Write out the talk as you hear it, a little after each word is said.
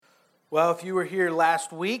Well, if you were here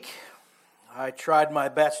last week, I tried my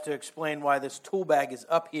best to explain why this tool bag is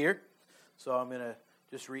up here, so I'm going to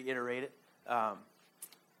just reiterate it.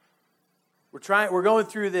 We're going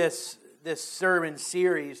through this sermon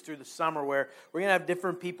series through the summer where we're going to have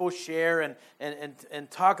different people share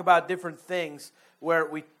and talk about different things where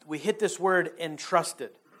we hit this word entrusted.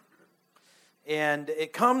 And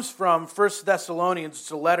it comes from 1 Thessalonians.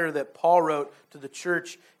 It's a letter that Paul wrote to the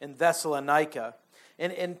church in Thessalonica.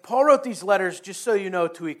 And Paul wrote these letters, just so you know,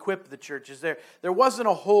 to equip the churches. There wasn't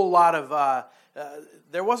a whole lot of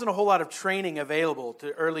training available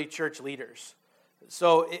to early church leaders.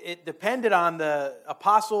 So it depended on the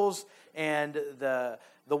apostles and the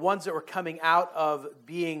ones that were coming out of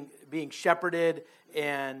being shepherded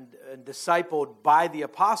and discipled by the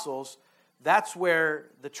apostles. That's where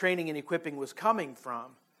the training and equipping was coming from.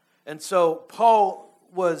 And so Paul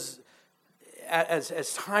was,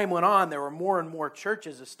 as time went on, there were more and more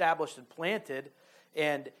churches established and planted,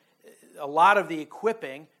 and a lot of the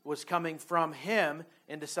equipping was coming from him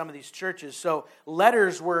into some of these churches. So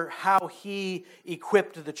letters were how he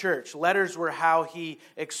equipped the church. Letters were how he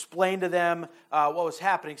explained to them what was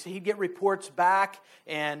happening. So he'd get reports back,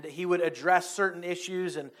 and he would address certain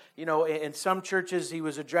issues. And, you know, in some churches he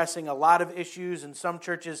was addressing a lot of issues. In some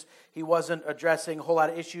churches he wasn't addressing a whole lot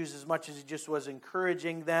of issues as much as he just was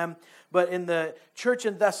encouraging them. But in the church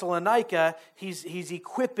in Thessalonica, he's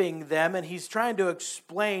equipping them, and he's trying to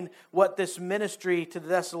explain what this ministry to the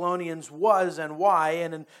Thessalonians was and why.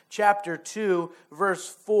 And in chapter 2, verse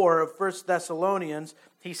 4 of 1 Thessalonians,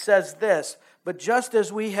 he says this: "But just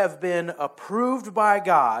as we have been approved by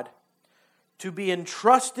God to be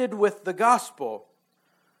entrusted with the gospel,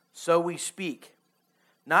 so we speak,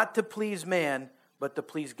 not to please man, but to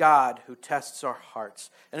please God who tests our hearts."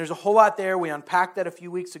 And there's a whole lot there. We unpacked that a few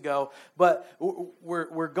weeks ago. But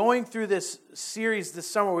we're going through this series this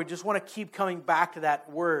summer. We just want to keep coming back to that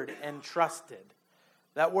word, entrusted.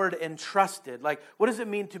 That word entrusted. Like, what does it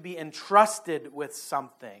mean to be entrusted with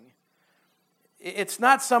something? It's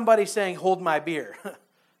not somebody saying, "Hold my beer."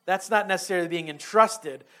 That's not necessarily being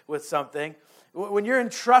entrusted with something. When you're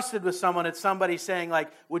entrusted with someone, it's somebody saying, like,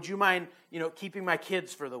 "Would you mind, keeping my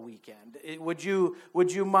kids for the weekend? Would you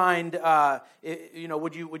mind,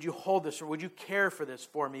 would you hold this, or would you care for this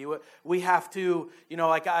for me? We have to,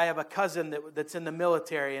 like I have a cousin that's in the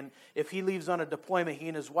military, and if he leaves on a deployment, he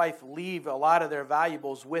and his wife leave a lot of their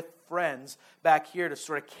valuables with friends back here to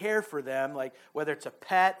sort of care for them, like whether it's a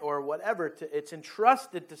pet or whatever. It's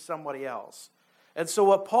entrusted to somebody else. And so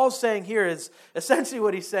what Paul's saying here is, essentially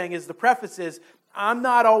what he's saying is, the preface is, I'm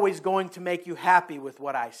not always going to make you happy with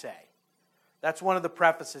what I say. That's one of the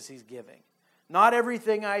prefaces he's giving. Not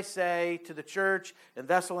everything I say to the church in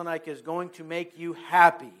Thessalonica is going to make you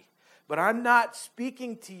happy. But I'm not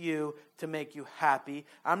speaking to you to make you happy.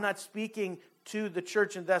 I'm not speaking to the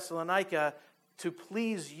church in Thessalonica to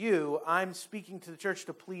please you. I'm speaking to the church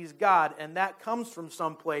to please God. And that comes from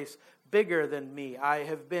someplace bigger than me. I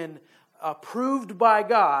have been approved by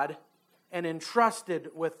God and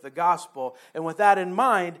entrusted with the gospel. And with that in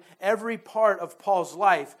mind, every part of Paul's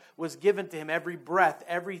life was given to him. Every breath,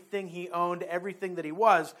 everything he owned, everything that he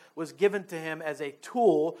was given to him as a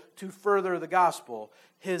tool to further the gospel.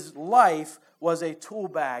 His life was a tool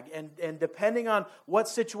bag. And depending on what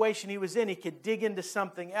situation he was in, he could dig into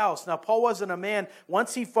something else. Now, Paul wasn't a man,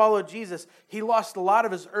 once he followed Jesus, he lost a lot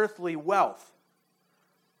of his earthly wealth.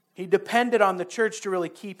 He depended on the church to really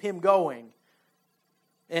keep him going.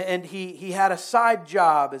 And he had a side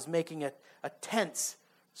job as making a tents.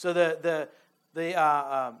 So the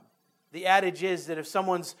adage is that if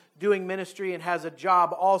someone's doing ministry and has a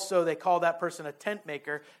job also, they call that person a tent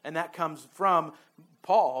maker. And that comes from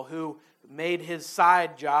Paul, who made his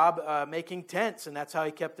side job making tents. And that's how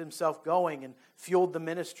he kept himself going and fueled the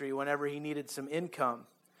ministry whenever he needed some income.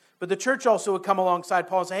 But the church also would come alongside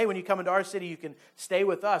Paul and say, "Hey, when you come into our city, you can stay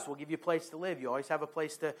with us. We'll give you a place to live. You always have a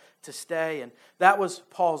place to stay." And that was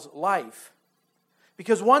Paul's life.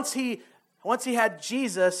 Because once he had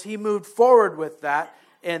Jesus, he moved forward with that,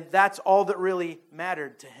 and that's all that really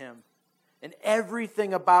mattered to him. And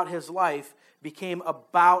everything about his life became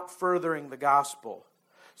about furthering the gospel.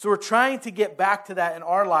 So we're trying to get back to that in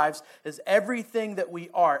our lives, as everything that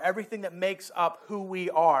we are, everything that makes up who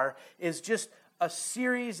we are, is just a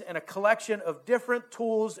series and a collection of different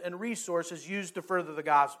tools and resources used to further the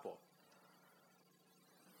gospel.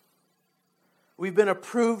 We've been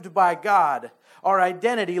approved by God. Our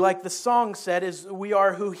identity, like the song said, is we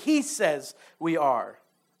are who He says we are.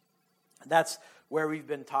 That's where we've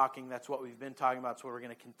been talking. That's what we've been talking about. That's what we're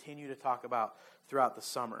going to continue to talk about throughout the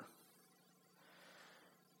summer.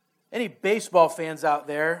 Any baseball fans out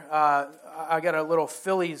there, I got a little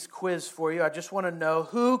Phillies quiz for you. I just want to know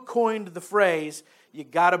who coined the phrase, "you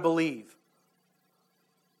gotta believe"?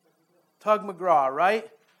 Tug McGraw, right?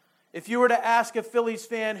 If you were to ask a Phillies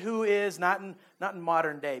fan who is, not in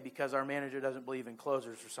modern day because our manager doesn't believe in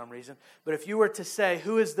closers for some reason, but if you were to say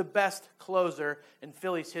who is the best closer in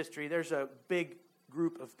Phillies history, there's a big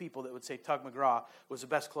group of people that would say Tug McGraw was the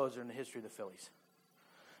best closer in the history of the Phillies.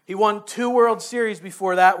 He won 2 World Series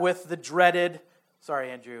before that with the dreaded, sorry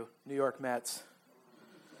Andrew, New York Mets.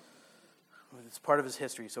 It's part of his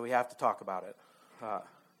history, so we have to talk about it.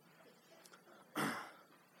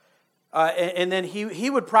 And then he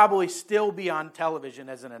would probably still be on television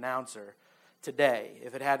as an announcer today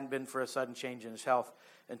if it hadn't been for a sudden change in his health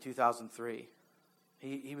in 2003.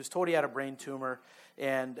 He was told he had a brain tumor,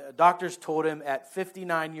 and doctors told him at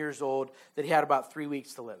 59 years old that he had about 3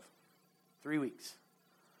 weeks to live. 3 weeks.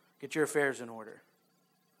 Get your affairs in order.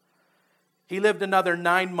 He lived another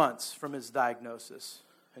 9 months from his diagnosis,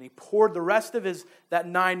 and he poured the rest of that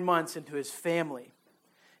 9 months into his family,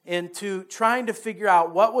 into trying to figure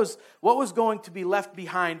out what was going to be left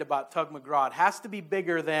behind about Tug McGraw. It has to be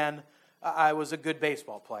bigger than I was a good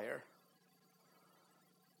baseball player.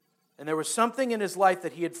 And there was something in his life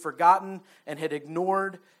that he had forgotten and had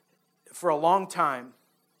ignored for a long time.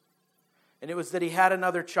 And it was that he had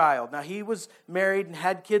another child. Now, he was married and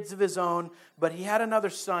had kids of his own, but he had another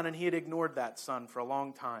son, and he had ignored that son for a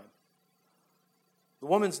long time. The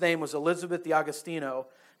woman's name was Elizabeth D'Agostino,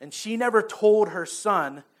 and she never told her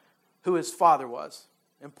son who his father was,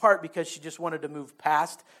 in part because she just wanted to move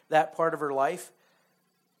past that part of her life.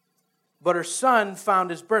 But her son found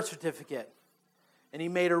his birth certificate, and he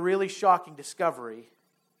made a really shocking discovery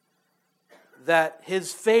that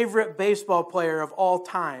his favorite baseball player of all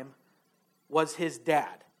time was his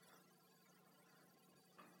dad.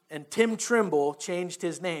 And Tim Trimble changed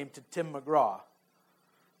his name to Tim McGraw.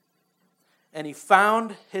 And he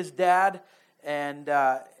found his dad, and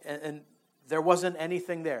there wasn't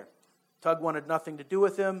anything there. Tug wanted nothing to do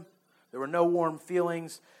with him. There were no warm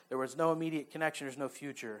feelings. There was no immediate connection. There's no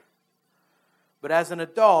future. But as an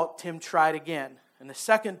adult, Tim tried again. And the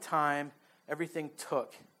second time, everything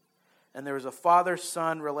took. And there was a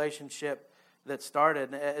father-son relationship that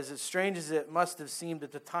started. And as strange as it must have seemed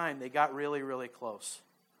at the time, they got really, really close.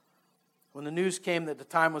 When the news came that the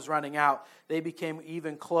time was running out, they became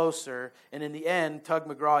even closer. And in the end, Tug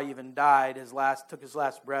McGraw even died, took his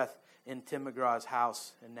last breath in Tim McGraw's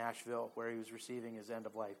house in Nashville, where he was receiving his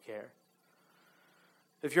end-of-life care.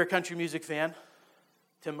 If you're a country music fan,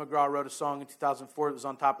 Tim McGraw wrote a song in 2004 that was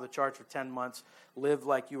on top of the charts for 10 months, "Live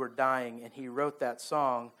Like You Were Dying," and he wrote that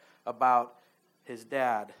song about his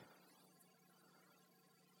dad.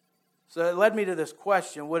 So it led me to this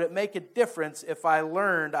question: would it make a difference if I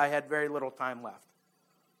learned I had very little time left?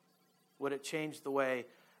 Would it change the way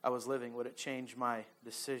I was living? Would it change my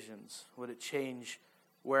decisions? Would it change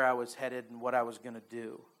where I was headed and what I was going to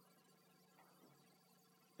do?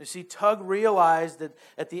 You see, Tug realized that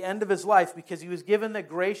at the end of his life, because he was given the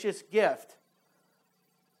gracious gift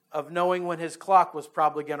of knowing when his clock was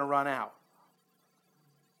probably going to run out.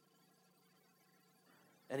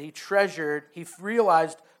 And he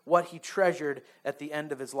realized what he treasured at the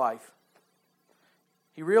end of his life.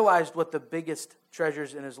 He realized what the biggest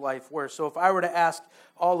treasures in his life were. So if I were to ask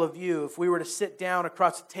all of you, if we were to sit down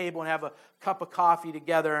across the table and have a cup of coffee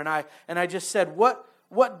together, and I just said,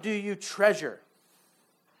 what do you treasure?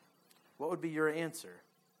 What would be your answer?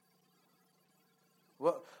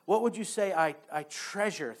 What would you say I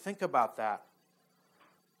treasure? Think about that.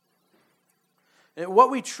 And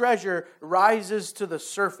what we treasure rises to the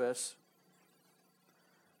surface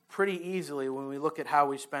pretty easily when we look at how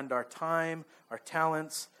we spend our time, our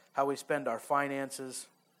talents, how we spend our finances.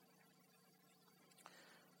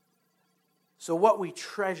 So what we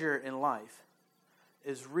treasure in life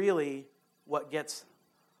is really what gets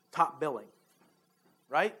top billing,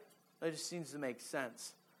 right? That just seems to make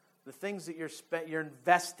sense. The things that you're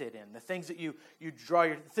invested in, the things that you draw,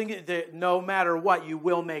 the thing that no matter what you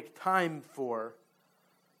will make time for.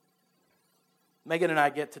 Megan and I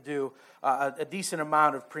get to do a decent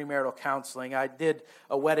amount of premarital counseling. I did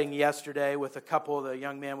a wedding yesterday with a couple. The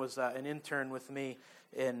young man was an intern with me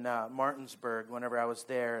in Martinsburg whenever I was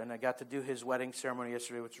there, and I got to do his wedding ceremony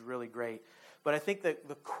yesterday, which was really great. But I think that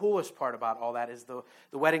the coolest part about all that is the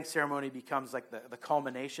wedding ceremony becomes like the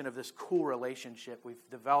culmination of this cool relationship we've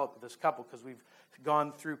developed with this couple because we've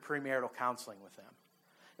gone through premarital counseling with them.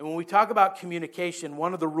 And when we talk about communication,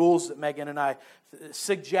 one of the rules that Megan and I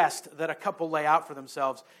suggest that a couple lay out for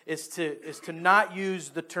themselves is to not use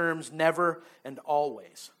the terms never and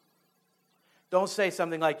always. Don't say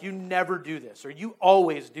something like, you never do this, or you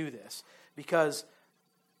always do this. Because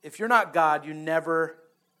if you're not God, you never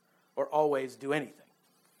or always do anything.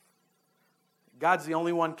 God's the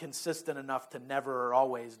only one consistent enough to never or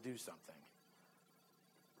always do something.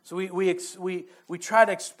 So we try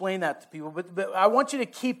to explain that to people, but I want you to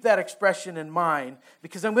keep that expression in mind,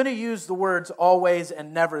 because I'm going to use the words always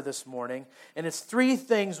and never this morning, and it's 3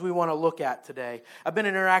 things we want to look at today. I've been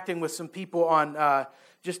interacting with some people on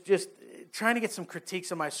just trying to get some critiques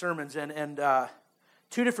of my sermons, and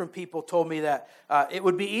 2 different people told me that it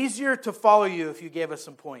would be easier to follow you if you gave us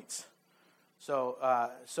some points. So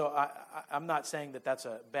I'm not saying that that's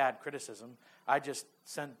a bad criticism. I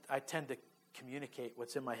tend to communicate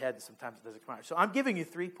what's in my head, and sometimes it doesn't come out. So I'm giving you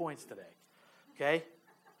 3 points today, okay?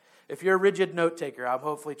 If you're a rigid note taker, I'm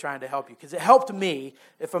hopefully trying to help you, because it helped me,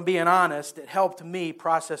 if I'm being honest, it helped me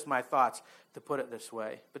process my thoughts, to put it this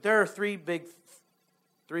way. But there are 3 big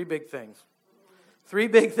things. 3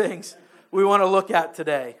 big things we want to look at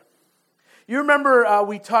today. You remember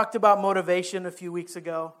we talked about motivation a few weeks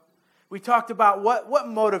ago? We talked about what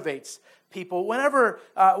motivates people. Whenever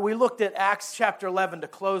we looked at Acts chapter 11 to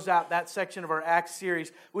close out that section of our Acts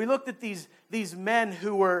series, we looked at these men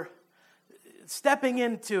who were stepping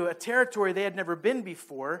into a territory they had never been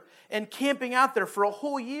before and camping out there for a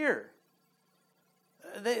whole year.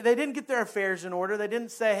 They didn't get their affairs in order. They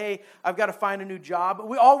didn't say, hey, I've got to find a new job.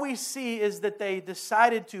 All we see is that they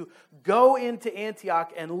decided to go into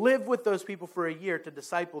Antioch and live with those people for a year to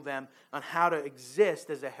disciple them on how to exist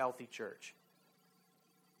as a healthy church.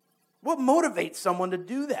 What motivates someone to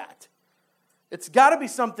do that? It's got to be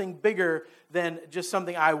something bigger than just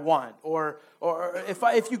something I want. Or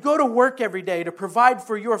if you go to work every day to provide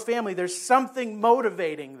for your family, there's something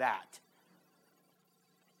motivating that.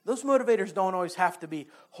 Those motivators don't always have to be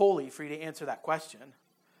holy for you to answer that question.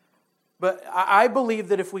 But I believe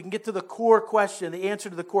that if we can get to the core question, the answer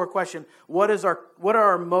to the core question, what are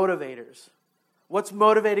our motivators? What's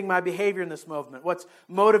motivating my behavior in this movement? What's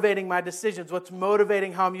motivating my decisions? What's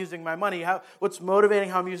motivating how I'm using my money? What's motivating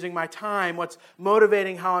how I'm using my time? What's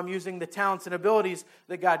motivating how I'm using the talents and abilities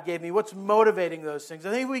that God gave me? What's motivating those things?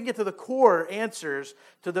 I think if we can get to the core answers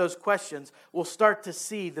to those questions, we'll start to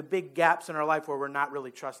see the big gaps in our life where we're not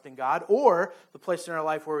really trusting God, or the place in our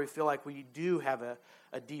life where we feel like we do have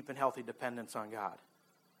a deep and healthy dependence on God.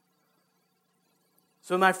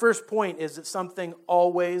 So my first point is that something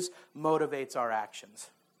always motivates our actions.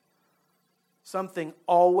 Something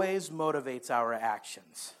always motivates our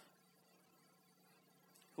actions.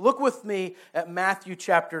 Look with me at Matthew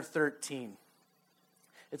chapter 13.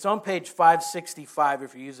 It's on page 565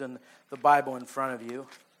 if you're using the Bible in front of you.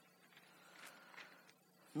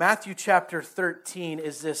 Matthew chapter 13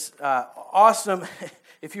 is this awesome,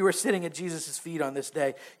 if you were sitting at Jesus' feet on this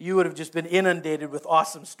day, you would have just been inundated with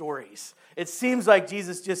awesome stories. It seems like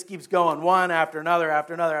Jesus just keeps going one after another,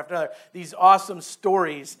 after another, after another. These awesome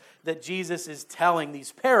stories that Jesus is telling,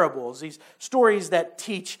 these parables, these stories that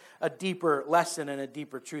teach a deeper lesson and a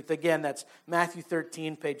deeper truth. Again, that's Matthew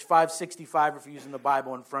 13, page 565 if you're using the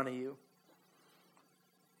Bible in front of you.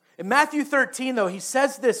 In Matthew 13, though, he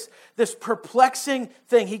says this perplexing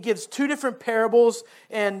thing. He gives 2 different parables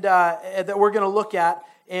and that we're going to look at,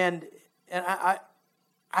 and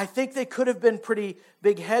I think they could have been pretty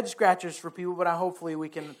big head scratchers for people, but hopefully we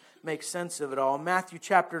can make sense of it all. Matthew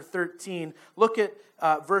chapter 13, look at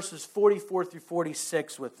verses 44 through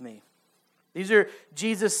 46 with me. These are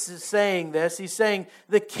Jesus saying this. He's saying,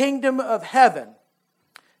 the kingdom of heaven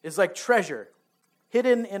is like treasure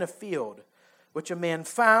hidden in a field, which a man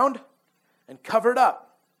found and covered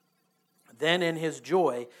up. Then in his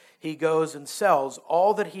joy, he goes and sells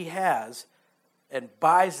all that he has and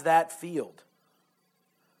buys that field.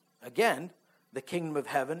 Again, the kingdom of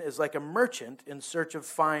heaven is like a merchant in search of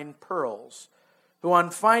fine pearls, who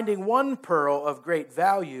on finding one pearl of great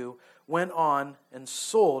value went on and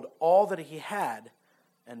sold all that he had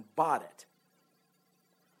and bought it.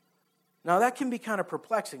 Now that can be kind of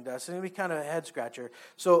perplexing to us. It can be kind of a head scratcher.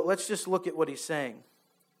 So let's just look at what he's saying.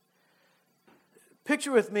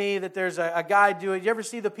 Picture with me that there's a guy doing, you ever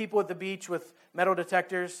see the people at the beach with metal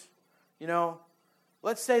detectors? You know,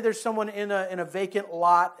 let's say there's someone in a vacant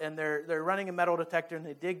lot and they're running a metal detector and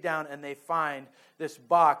they dig down and they find this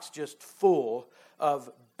box just full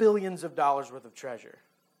of billions of dollars worth of treasure.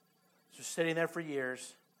 It's just sitting there for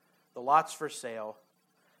years. The lot's for sale.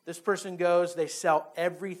 This person goes, they sell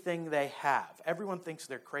everything they have. Everyone thinks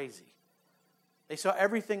they're crazy. They sell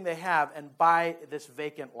everything they have and buy this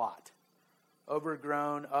vacant lot.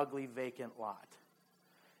 Overgrown, ugly, vacant lot.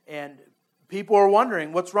 And people are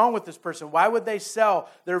wondering, what's wrong with this person? Why would they sell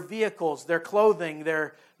their vehicles, their clothing,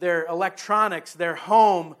 their electronics, their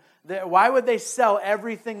home, Why would they sell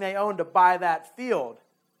everything they own to buy that field?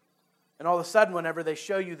 And all of a sudden, whenever they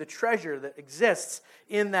show you the treasure that exists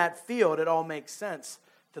in that field, it all makes sense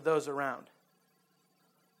to those around.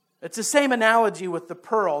 It's the same analogy with the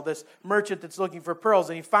pearl, this merchant that's looking for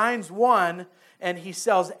pearls. And he finds one, and he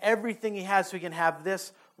sells everything he has so he can have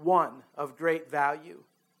this one of great value.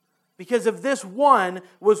 Because if this one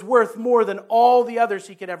was worth more than all the others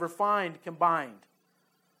he could ever find combined.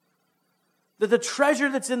 That the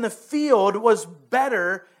treasure that's in the field was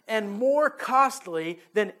better and more costly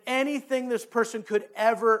than anything this person could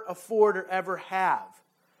ever afford or ever have.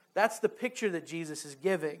 That's the picture that Jesus is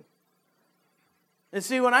giving. And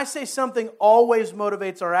see, when I say something always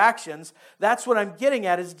motivates our actions, that's what I'm getting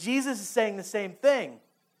at, is Jesus is saying the same thing.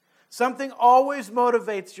 Something always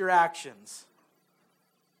motivates your actions.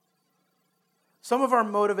 Some of our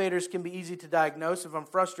motivators can be easy to diagnose. If I'm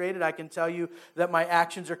frustrated, I can tell you that my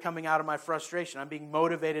actions are coming out of my frustration. I'm being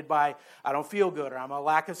motivated by I don't feel good, or I'm a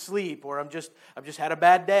lack of sleep, or I've just had a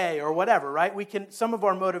bad day, or whatever, right? Some of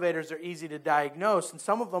our motivators are easy to diagnose, and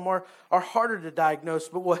some of them are harder to diagnose.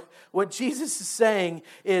 But what Jesus is saying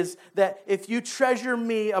is that if you treasure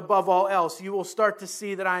me above all else, you will start to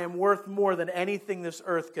see that I am worth more than anything this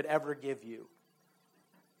earth could ever give you.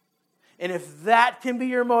 And if that can be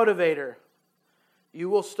your motivator, you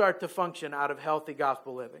will start to function out of healthy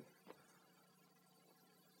gospel living.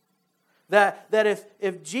 That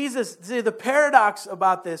if Jesus, see, the paradox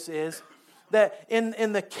about this is that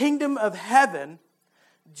in the kingdom of heaven,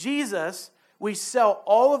 Jesus, we sell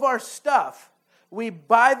all of our stuff. We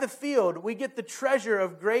buy the field. We get the treasure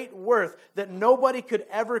of great worth that nobody could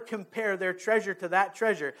ever compare their treasure to that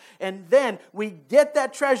treasure. And then we get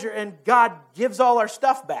that treasure and God gives all our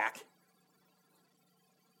stuff back.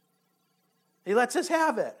 He lets us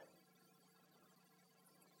have it.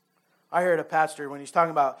 I heard a pastor, when he's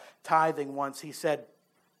talking about tithing once, he said,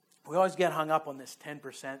 we always get hung up on this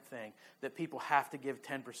 10% thing, that people have to give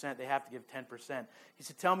 10%, they have to give 10%. He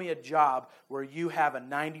said, tell me a job where you have a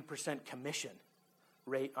 90% commission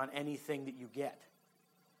rate on anything that you get.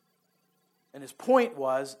 And his point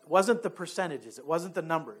wasn't the percentages, it wasn't the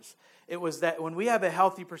numbers. It was that when we have a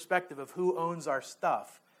healthy perspective of who owns our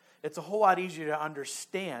stuff, it's a whole lot easier to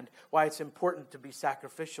understand why it's important to be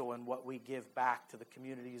sacrificial in what we give back to the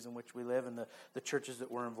communities in which we live and the churches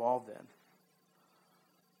that we're involved in.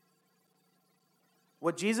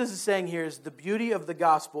 What Jesus is saying here is the beauty of the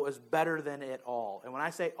gospel is better than it all. And when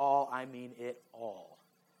I say all, I mean it all.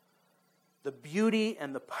 The beauty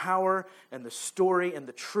and the power and the story and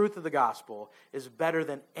the truth of the gospel is better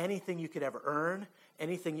than anything you could ever earn,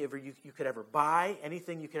 anything you could ever buy,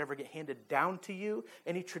 anything you could ever get handed down to you,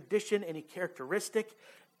 any tradition, any characteristic,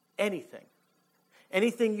 anything.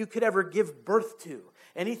 Anything you could ever give birth to,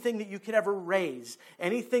 anything that you could ever raise,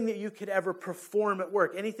 anything that you could ever perform at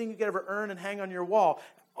work, anything you could ever earn and hang on your wall,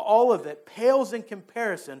 all of it pales in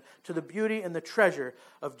comparison to the beauty and the treasure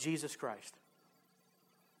of Jesus Christ.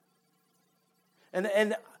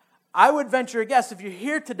 And I would venture a guess, if you're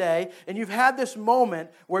here today and you've had this moment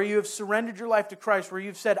where you have surrendered your life to Christ, where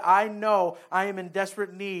you've said, I know I am in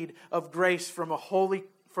desperate need of grace from a holy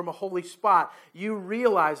spot, you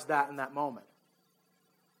realize that in that moment.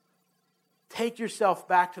 Take yourself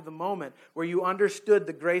back to the moment where you understood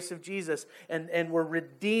the grace of Jesus and were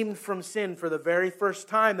redeemed from sin for the very first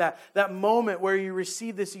time. That moment where you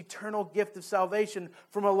received this eternal gift of salvation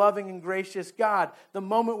from a loving and gracious God. The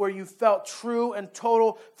moment where you felt true and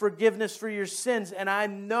total forgiveness for your sins. And I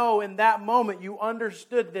know in that moment you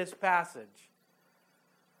understood this passage.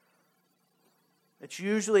 It's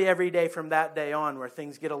usually every day from that day on where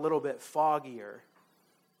things get a little bit foggier.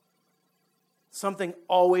 Something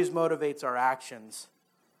always motivates our actions.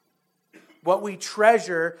 What we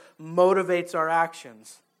treasure motivates our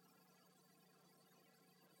actions.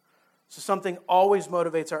 So something always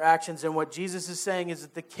motivates our actions. And what Jesus is saying is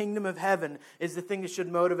that the kingdom of heaven is the thing that should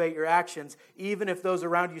motivate your actions, even if those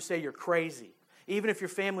around you say you're crazy. Even if your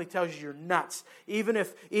family tells you you're nuts. Even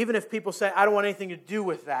if people say, I don't want anything to do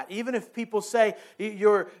with that. Even if people say,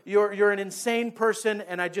 you're an insane person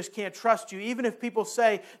and I just can't trust you. Even if people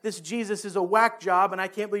say, this Jesus is a whack job and I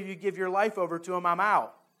can't believe you give your life over to him, I'm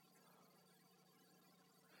out.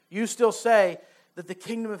 You still say that the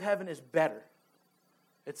kingdom of heaven is better.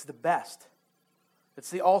 It's the best. It's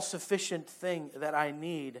the all-sufficient thing that I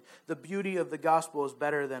need. The beauty of the gospel is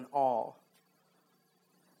better than all.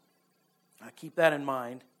 Now keep that in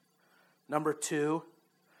mind. Number 2,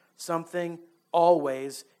 something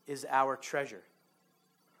always is our treasure.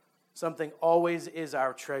 Something always is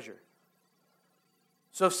our treasure.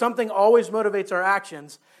 So if something always motivates our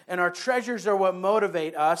actions, and our treasures are what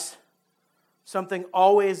motivate us, something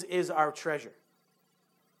always is our treasure.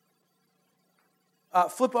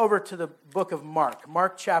 flip over to the book of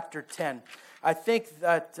Mark chapter 10. I think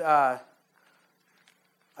that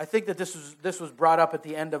this was brought up at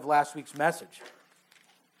the end of last week's message.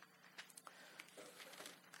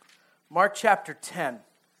 Mark chapter 10.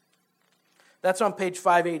 That's on page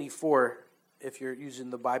 584 if you're using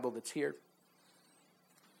the Bible that's here.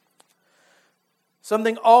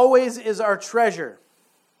 Something always is our treasure.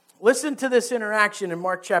 Listen to this interaction in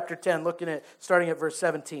Mark chapter 10, starting at verse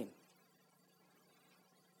 17.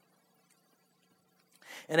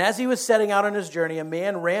 And as he was setting out on his journey, a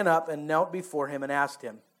man ran up and knelt before him and asked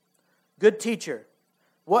him, "Good teacher,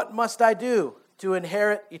 what must I do to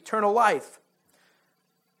inherit eternal life?"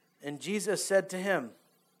 And Jesus said to him,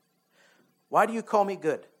 "Why do you call me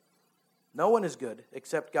good? No one is good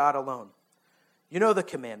except God alone. You know the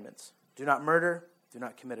commandments. Do not murder, do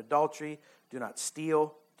not commit adultery, do not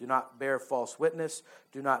steal, do not bear false witness,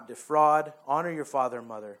 do not defraud, honor your father and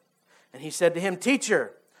mother." And he said to him,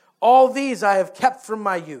 "Teacher, all these I have kept from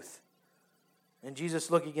my youth." And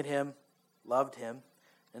Jesus, looking at him, loved him,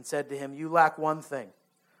 and said to him, "You lack one thing.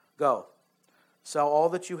 Go, sell all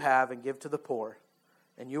that you have and give to the poor,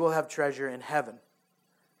 and you will have treasure in heaven.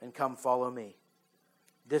 And come follow me."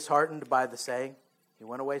 Disheartened by the saying, he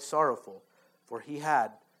went away sorrowful, for he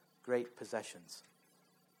had great possessions.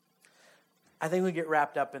 I think we get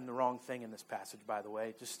wrapped up in the wrong thing in this passage, by the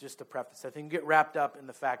way. Just to preface, I think we get wrapped up in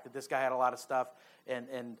the fact that this guy had a lot of stuff,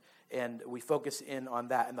 and we focus in on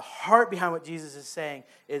that. And the heart behind what Jesus is saying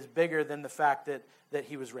is bigger than the fact that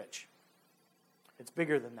he was rich. It's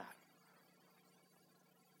bigger than that.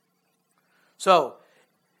 So,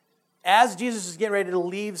 as Jesus is getting ready to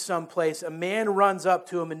leave someplace, a man runs up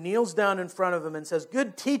to him and kneels down in front of him and says,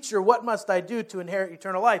 "Good teacher, what must I do to inherit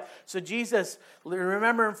eternal life?" So Jesus,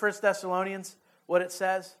 remember in 1 Thessalonians what it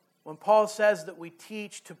says? When Paul says that we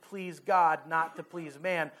teach to please God, not to please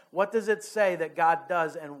man, what does it say that God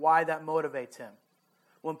does and why that motivates him?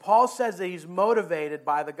 When Paul says that he's motivated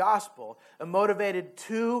by the gospel and motivated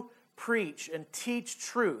to preach and teach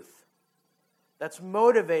truth, that's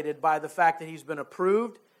motivated by the fact that he's been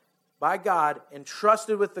approved by God,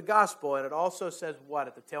 entrusted with the gospel, and it also says what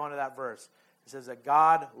at the tail end of that verse? It says that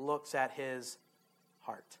God looks at his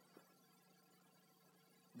heart.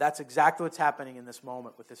 That's exactly what's happening in this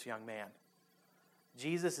moment with this young man.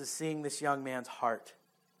 Jesus is seeing this young man's heart.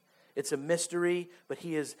 It's a mystery, but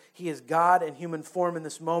he is God in human form in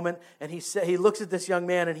this moment, and he looks at this young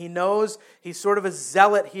man, and he knows he's sort of a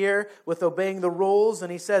zealot here with obeying the rules,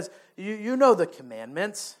 and he says, you know the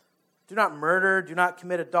commandments. Do not murder, do not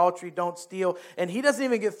commit adultery, don't steal. And he doesn't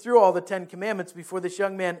even get through all the 10 commandments before this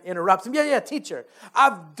young man interrupts him. Yeah, teacher,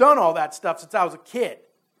 I've done all that stuff since I was a kid.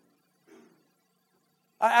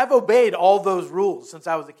 I've obeyed all those rules since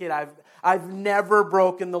I was a kid. I've never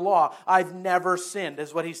broken the law. I've never sinned,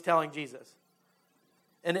 is what he's telling Jesus.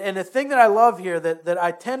 And the thing that I love here that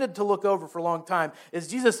I tended to look over for a long time is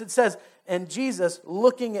Jesus, it says, and Jesus,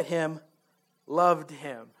 looking at him, loved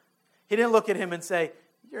him. He didn't look at him and say,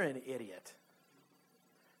 "You're an idiot.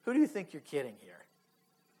 Who do you think you're kidding here?"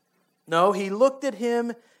 No, he looked at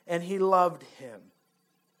him and he loved him.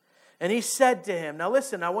 And he said to him, now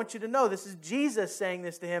listen, I want you to know this is Jesus saying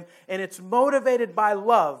this to him, and it's motivated by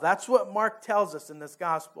love. That's what Mark tells us in this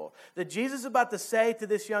gospel. That Jesus is about to say to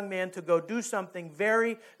this young man to go do something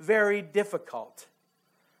very, very difficult.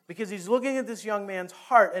 Because he's looking at this young man's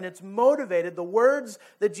heart, and it's motivated. The words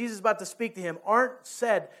that Jesus is about to speak to him aren't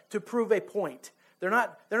said to prove a point. They're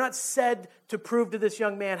not said to prove to this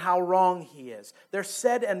young man how wrong he is. They're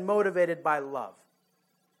said and motivated by love.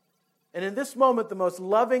 And in this moment, the most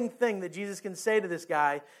loving thing that Jesus can say to this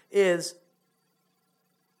guy is,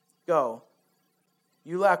 "Go,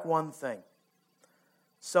 you lack one thing.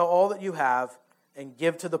 Sell all that you have and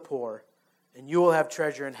give to the poor, and you will have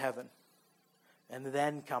treasure in heaven. And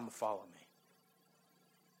then come follow me."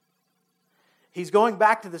 He's going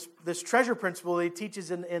back to this treasure principle that he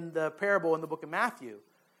teaches in the parable in the book of Matthew.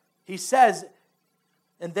 He says,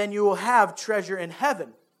 and then you will have treasure in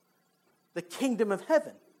heaven, the kingdom of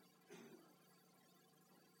heaven.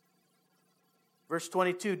 Verse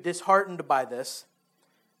 22, disheartened by this,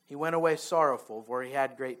 he went away sorrowful, for he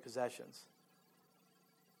had great possessions.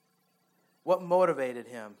 What motivated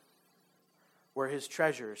him were his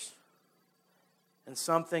treasures. And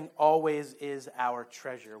something always is our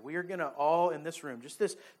treasure. We are going to all in this room, just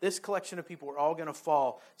this collection of people, we're all going to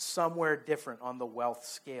fall somewhere different on the wealth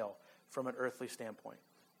scale from an earthly standpoint.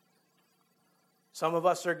 Some of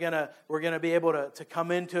us we're going to be able to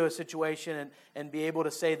come into a situation and be able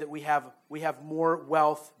to say that we have more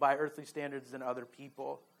wealth by earthly standards than other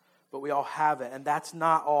people. but we all have it. And that's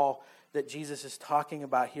not all that Jesus is talking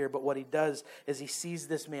about here, but what he does is he sees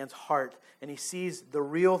this man's heart, and he sees the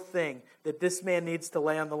real thing that this man needs to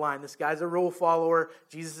lay on the line. This guy's a rule follower.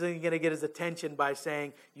 Jesus isn't going to get his attention by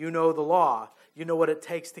saying, you know the law. You know what it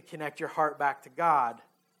takes to connect your heart back to God.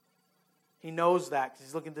 He knows that because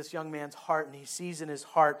he's looking at this young man's heart, and he sees in his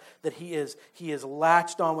heart that he is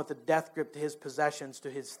latched on with a death grip to his possessions, to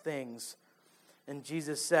his things. And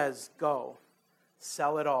Jesus says, go,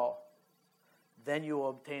 sell it all. Then you will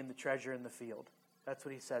obtain the treasure in the field. That's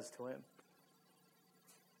what he says to him.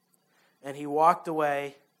 And he walked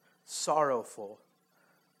away sorrowful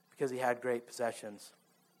because he had great possessions.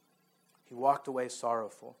 He walked away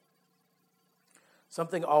sorrowful.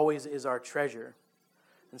 Something always is our treasure,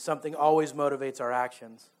 and something always motivates our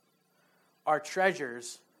actions. Our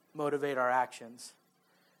treasures motivate our actions,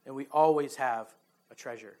 and we always have a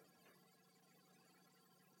treasure.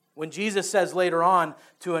 When Jesus says later on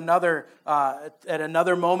to at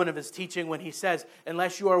another moment of his teaching, when he says,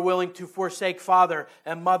 unless you are willing to forsake father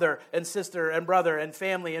and mother and sister and brother and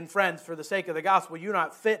family and friends for the sake of the gospel, you're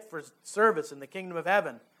not fit for service in the kingdom of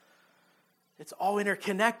heaven. It's all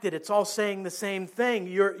interconnected. It's all saying the same thing.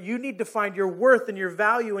 You need to find your worth and your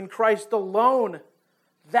value in Christ alone.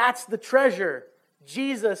 That's the treasure.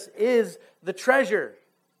 Jesus is the treasure.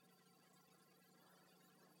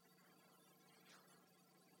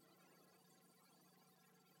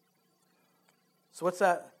 So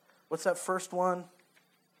what's that first one?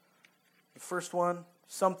 The first one,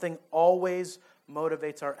 something always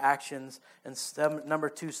motivates our actions. And number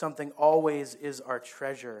 2, something always is our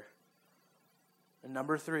treasure. And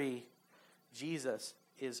number 3, Jesus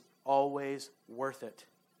is always worth it.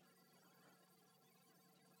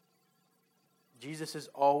 Jesus is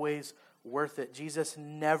always worth it. Jesus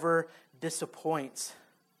never disappoints.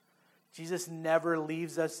 Jesus never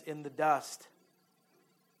leaves us in the dust.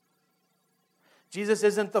 Jesus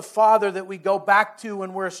isn't the father that we go back to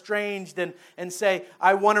when we're estranged and say,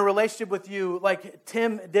 I want a relationship with you, like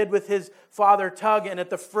Tim did with his father, Tug. And at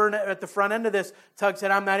the front end of this, Tug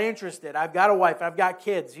said, I'm not interested. I've got a wife. I've got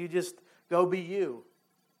kids. You just go be you.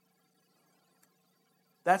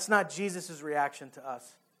 That's not Jesus' reaction to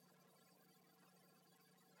us.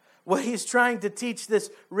 What he's trying to teach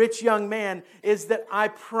this rich young man is that I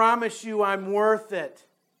promise you I'm worth it.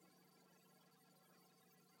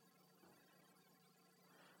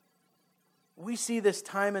 We see this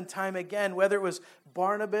time and time again, whether it was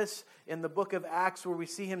Barnabas in the book of Acts where we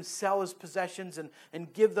see him sell his possessions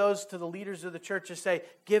and give those to the leaders of the church to say,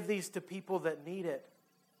 give these to people that need it.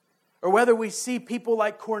 Or whether we see people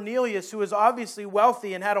like Cornelius, who was obviously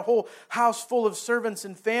wealthy and had a whole house full of servants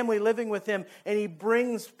and family living with him, and he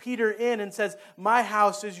brings Peter in and says, my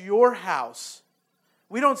house is your house.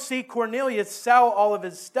 We don't see Cornelius sell all of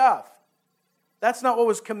his stuff. That's not what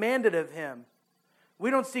was commanded of him. We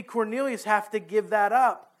don't see Cornelius have to give that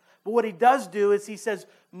up. But what he does do is he says,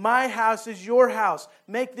 my house is your house.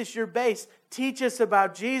 Make this your base. Teach us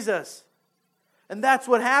about Jesus. And that's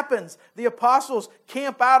what happens. The apostles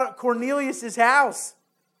camp out at Cornelius' house.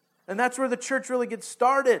 And that's where the church really gets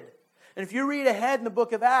started. And if you read ahead in the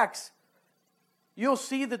book of Acts, you'll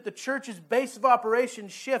see that the church's base of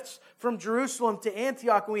operations shifts from Jerusalem to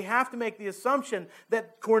Antioch. And we have to make the assumption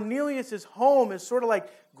that Cornelius' home is sort of like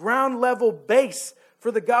ground level base for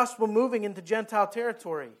the gospel moving into Gentile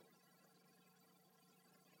territory.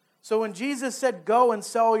 So when Jesus said, go and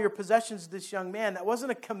sell your possessions to this young man, that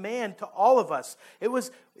wasn't a command to all of us. It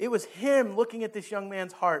was him looking at this young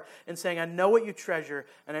man's heart and saying, I know what you treasure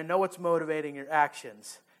and I know what's motivating your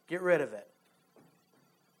actions. Get rid of it.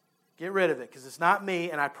 Get rid of it because it's not me,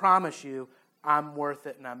 and I promise you I'm worth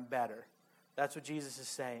it and I'm better. That's what Jesus is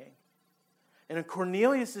saying. And in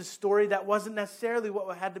Cornelius' story, that wasn't necessarily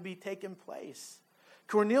what had to be taking place.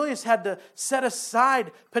 Cornelius had to set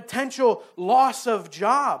aside potential loss of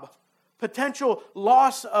job, potential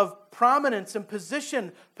loss of prominence and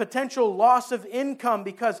position, potential loss of income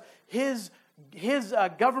because his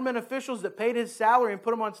government officials that paid his salary and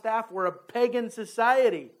put him on staff were a pagan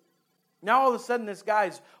society. Now all of a sudden this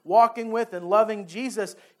guy's walking with and loving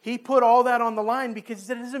Jesus. He put all that on the line because he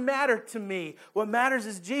said, it doesn't matter to me. What matters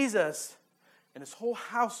is Jesus. And his whole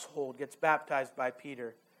household gets baptized by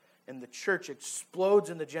Peter. And the church explodes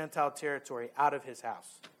in the Gentile territory out of his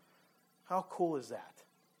house. How cool is that?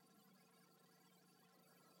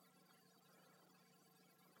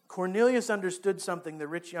 Cornelius understood something the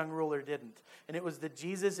rich young ruler didn't. And it was that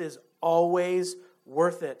Jesus is always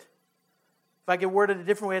worth it. If I could word it a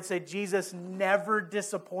different way, I'd say Jesus never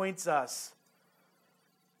disappoints us.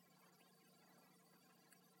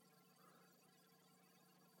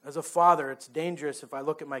 As a father, it's dangerous if I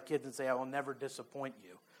look at my kids and say, I will never disappoint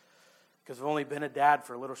you. because I've only been a dad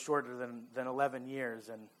for a little shorter than 11 years,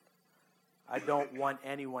 and I don't want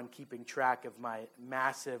anyone keeping track of my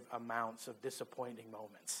massive amounts of disappointing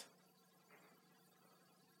moments.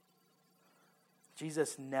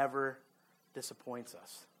 Jesus never disappoints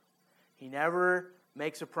us. He never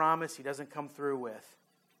makes a promise he doesn't come through with.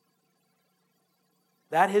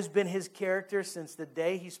 That has been his character since the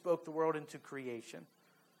day he spoke the world into creation.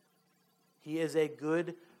 He is a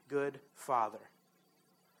good, good Father.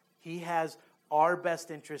 He has our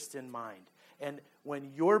best interests in mind. And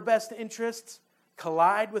when your best interests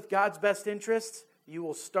collide with God's best interests, you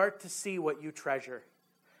will start to see what you treasure.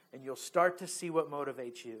 And you'll start to see what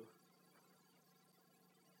motivates you.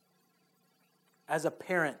 As a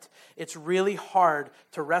parent, it's really hard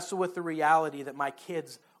to wrestle with the reality that my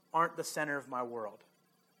kids aren't the center of my world.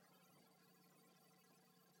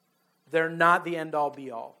 They're not the end-all,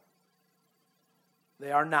 be-all.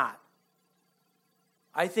 They are not.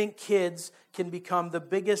 I think kids can become the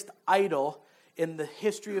biggest idol in the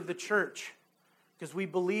history of the church because we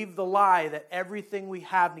believe the lie that everything we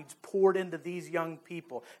have needs poured into these young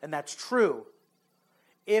people. And that's true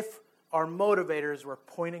if our motivators were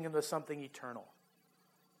pointing into something eternal.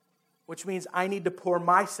 Which means I need to pour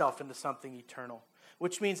myself into something eternal.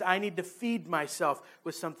 Which means I need to feed myself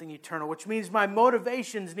with something eternal. Which means my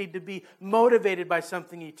motivations need to be motivated by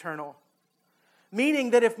something eternal.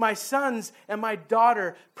 Meaning that if my sons and my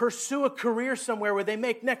daughter pursue a career somewhere where they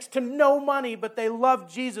make next to no money, but they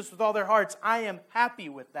love Jesus with all their hearts, I am happy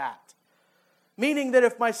with that. Meaning that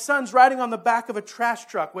if my son's riding on the back of a trash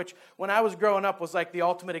truck, which when I was growing up was like the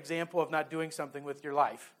ultimate example of not doing something with your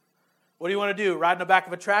life. What do you want to do? Ride in the back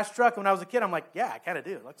of a trash truck? When I was a kid, I'm like, yeah, I kind of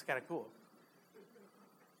do. It looks kind of cool.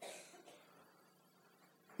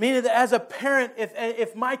 Meaning that as a parent,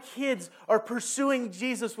 if my kids are pursuing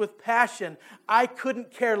Jesus with passion, I couldn't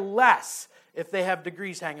care less if they have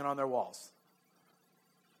degrees hanging on their walls.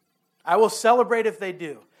 I will celebrate if they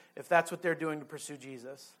do, if that's what they're doing to pursue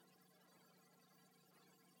Jesus.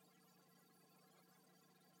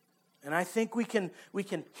 And I think we can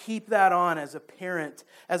heap that on as a parent.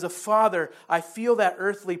 As a father, I feel that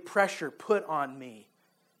earthly pressure put on me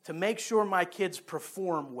to make sure my kids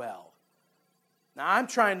perform well. Now, I'm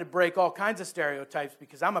trying to break all kinds of stereotypes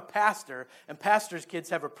because I'm a pastor, and pastors' kids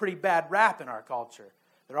have a pretty bad rap in our culture.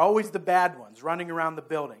 They're always the bad ones, running around the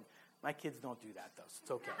building. My kids don't do that, though,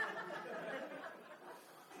 so it's okay.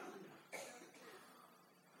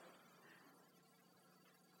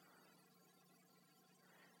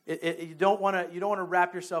 You don't want to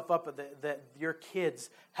wrap yourself up that your kids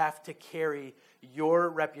have to carry your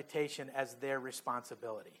reputation as their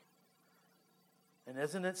responsibility. And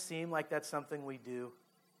doesn't it seem like that's something we do?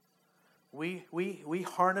 We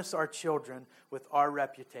harness our children with our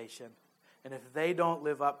reputation. And if they don't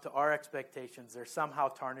live up to our expectations, they're somehow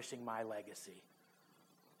tarnishing my legacy.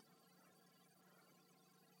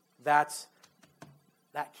 That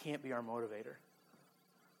can't be our motivator.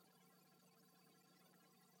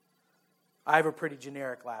 I have a pretty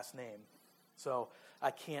generic last name, so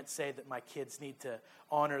I can't say that my kids need to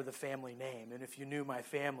honor the family name. And if you knew my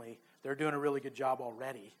family, they're doing a really good job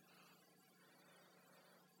already.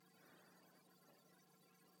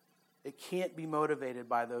 It can't be motivated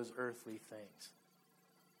by those earthly things.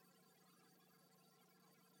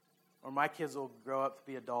 Or my kids will grow up to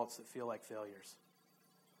be adults that feel like failures.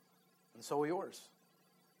 And so will yours.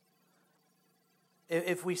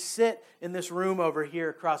 If we sit in this room over here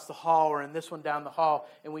across the hall or in this one down the hall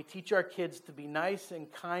and we teach our kids to be nice and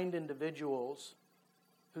kind individuals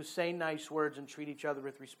who say nice words and treat each other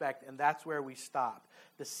with respect, and that's where we stop.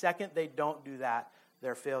 The second they don't do that,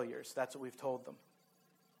 they're failures. That's what we've told them.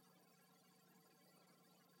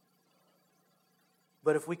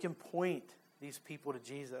 But if we can point these people to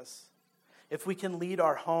Jesus, if we can lead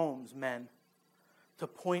our homes, men, to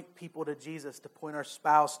point people to Jesus, to point our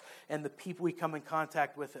spouse and the people we come in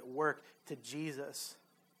contact with at work to Jesus,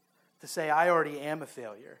 to say, I already am a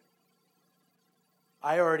failure.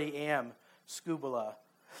 I already am scubala.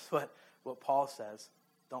 That's what Paul says.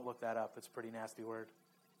 Don't look that up. It's a pretty nasty word.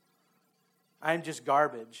 I am just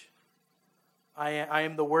garbage. I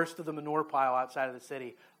am the worst of the manure pile outside of the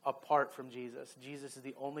city apart from Jesus. Jesus is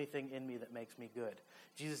the only thing in me that makes me good.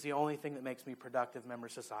 Jesus is the only thing that makes me a productive member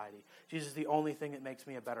of society. Jesus is the only thing that makes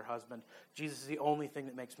me a better husband. Jesus is the only thing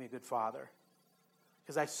that makes me a good father.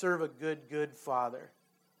 Because I serve a good, good Father.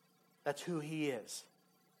 That's who He is.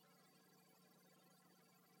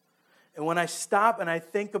 And when I stop and I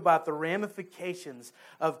think about the ramifications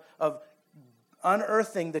of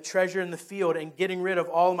unearthing the treasure in the field and getting rid of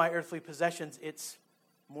all my earthly possessions, it's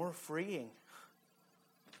more freeing.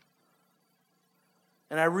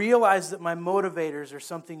 And I realize that my motivators are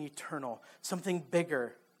something eternal, something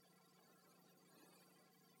bigger.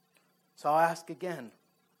 So I'll ask again,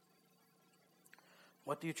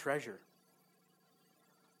 what do you treasure?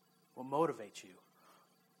 What motivates you?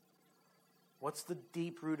 What's the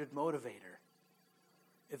deep-rooted motivator?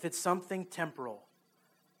 If it's something temporal,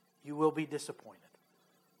 you will be disappointed.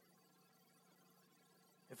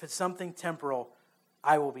 If it's something temporal,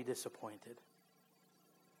 I will be disappointed.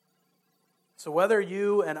 So whether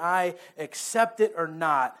you and I accept it or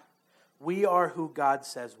not, we are who God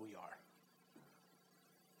says we are.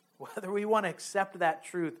 Whether we want to accept that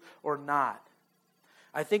truth or not,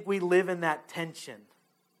 I think we live in that tension,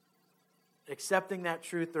 accepting that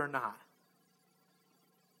truth or not.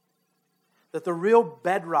 That the real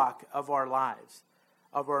bedrock of our lives,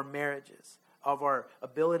 of our marriages, of our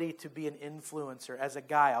ability to be an influencer, as a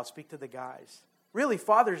guy, I'll speak to the guys. Really,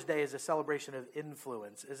 Father's Day is a celebration of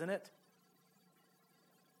influence, isn't it?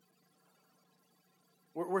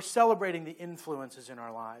 We're celebrating the influences in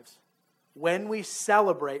our lives. When we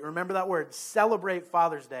celebrate, remember that word, celebrate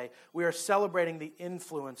Father's Day, we are celebrating the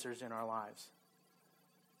influencers in our lives.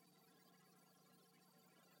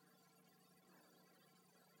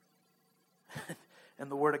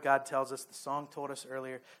 And the Word of God tells us, the song told us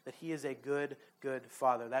earlier, that He is a good, good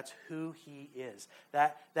Father. That's who He is.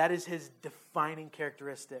 That is His defining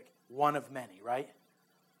characteristic, one of many, right?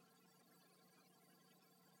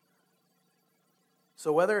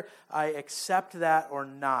 So whether I accept that or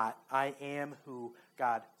not, I am who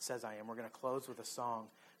God says I am. We're going to close with a song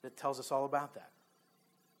that tells us all about that.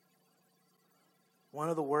 One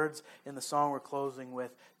of the words in the song we're closing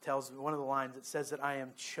with tells me, one of the lines, it says that I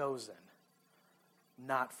am chosen,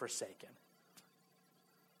 not forsaken.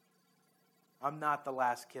 I'm not the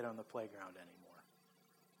last kid on the playground anymore.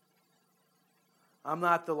 I'm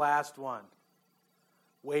not the last one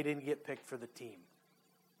waiting to get picked for the team.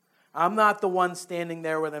 I'm not the one standing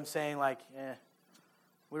there with them saying like,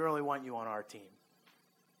 we really want you on our team.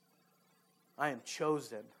 I am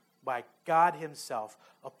chosen by God Himself,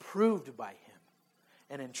 approved by Him,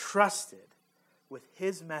 and entrusted with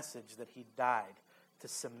His message that He died to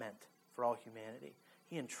cement for all humanity.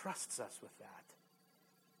 He entrusts us with that.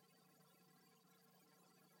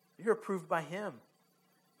 You're approved by Him.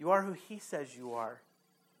 You are who He says you are.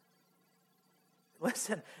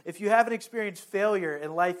 Listen, if you haven't experienced failure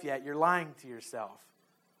in life yet, you're lying to yourself.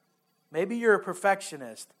 Maybe you're a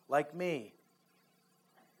perfectionist, like me.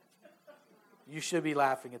 You should be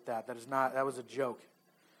laughing at that. That was a joke.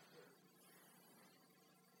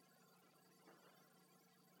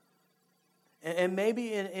 And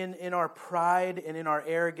maybe in our pride and in our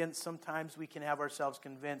arrogance, sometimes we can have ourselves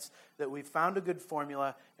convinced that we've found a good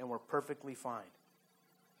formula and we're perfectly fine.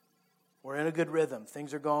 We're in a good rhythm.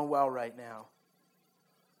 Things are going well right now.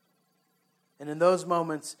 And in those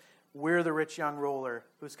moments, we're the rich young ruler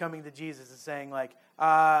who's coming to Jesus and saying like,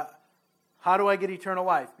 how do I get eternal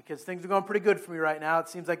life? Because things are going pretty good for me right now. It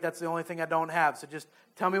seems like that's the only thing I don't have. So just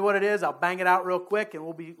tell me what it is. I'll bang it out real quick and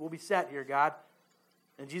we'll be set here, God.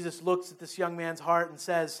 And Jesus looks at this young man's heart and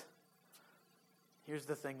says, here's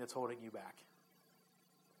the thing that's holding you back.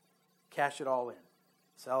 Cash it all in.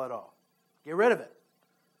 Sell it all. Get rid of it.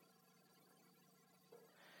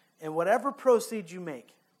 And whatever proceeds you make,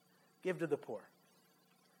 give to the poor.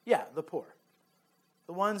 Yeah, the poor.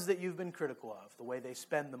 The ones that you've been critical of, the way they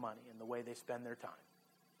spend the money and the way they spend their time.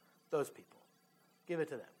 Those people. Give it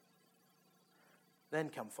to them. Then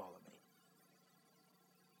come follow me.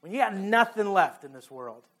 When you got nothing left in this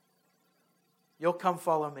world, you'll come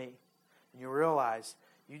follow me, and you'll realize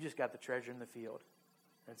you just got the treasure in the field.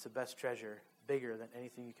 And it's the best treasure, bigger than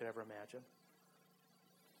anything you could ever imagine.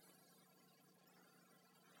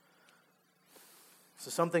 So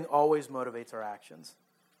something always motivates our actions.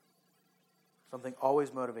 Something always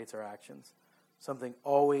motivates our actions. Something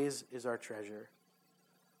always is our treasure.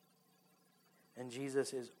 And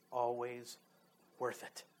Jesus is always worth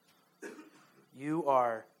it. You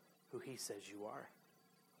are who He says you are.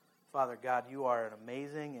 Father God, you are an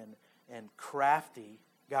amazing and crafty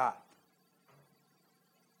God.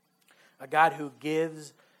 A God who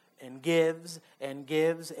gives and gives and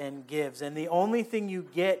gives and gives. And the only thing you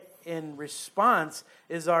get in response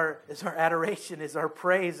is our adoration, is our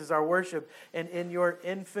praise, is our worship. And in your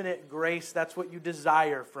infinite grace, that's what you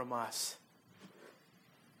desire from us.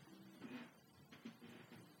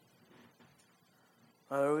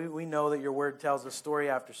 We know that your word tells us story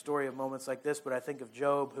after story of moments like this, but I think of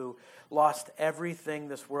Job, who lost everything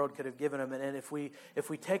this world could have given him. And if we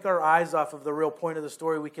take our eyes off of the real point of the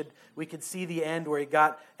story, we could see the end where he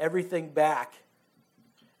got everything back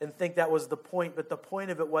and think that was the point. But the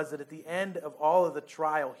point of it was that at the end of all of the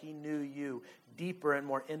trial, he knew you deeper and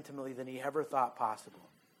more intimately than he ever thought possible.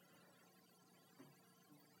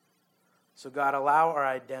 So God, allow our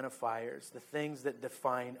identifiers, the things that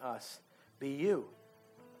define us, be you.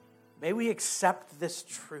 May we accept this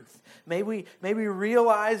truth. May we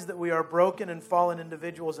realize that we are broken and fallen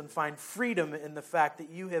individuals and find freedom in the fact that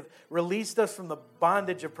you have released us from the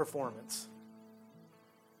bondage of performance.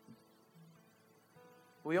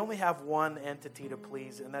 We only have one entity to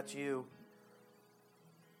please, and that's you.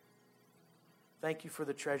 Thank you for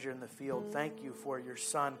the treasure in the field. Thank you for your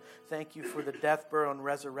Son. Thank you for the death, burial, and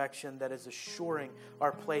resurrection that is assuring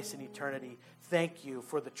our place in eternity. Thank you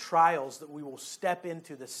for the trials that we will step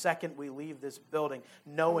into the second we leave this building,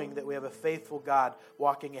 knowing that we have a faithful God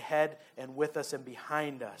walking ahead and with us and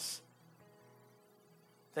behind us.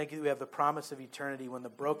 Thank you that we have the promise of eternity when the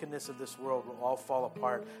brokenness of this world will all fall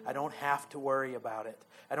apart. I don't have to worry about it.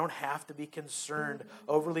 I don't have to be concerned,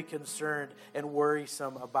 overly concerned and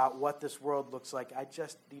worrisome about what this world looks like. I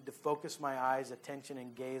just need to focus my eyes, attention,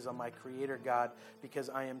 and gaze on my Creator God because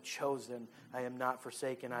I am chosen. I am not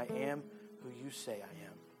forsaken. I am who you say I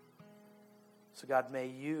am. So God, may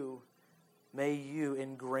you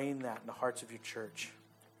ingrain that in the hearts of your church.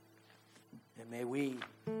 And may we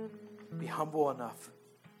be humble enough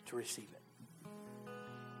to receive it.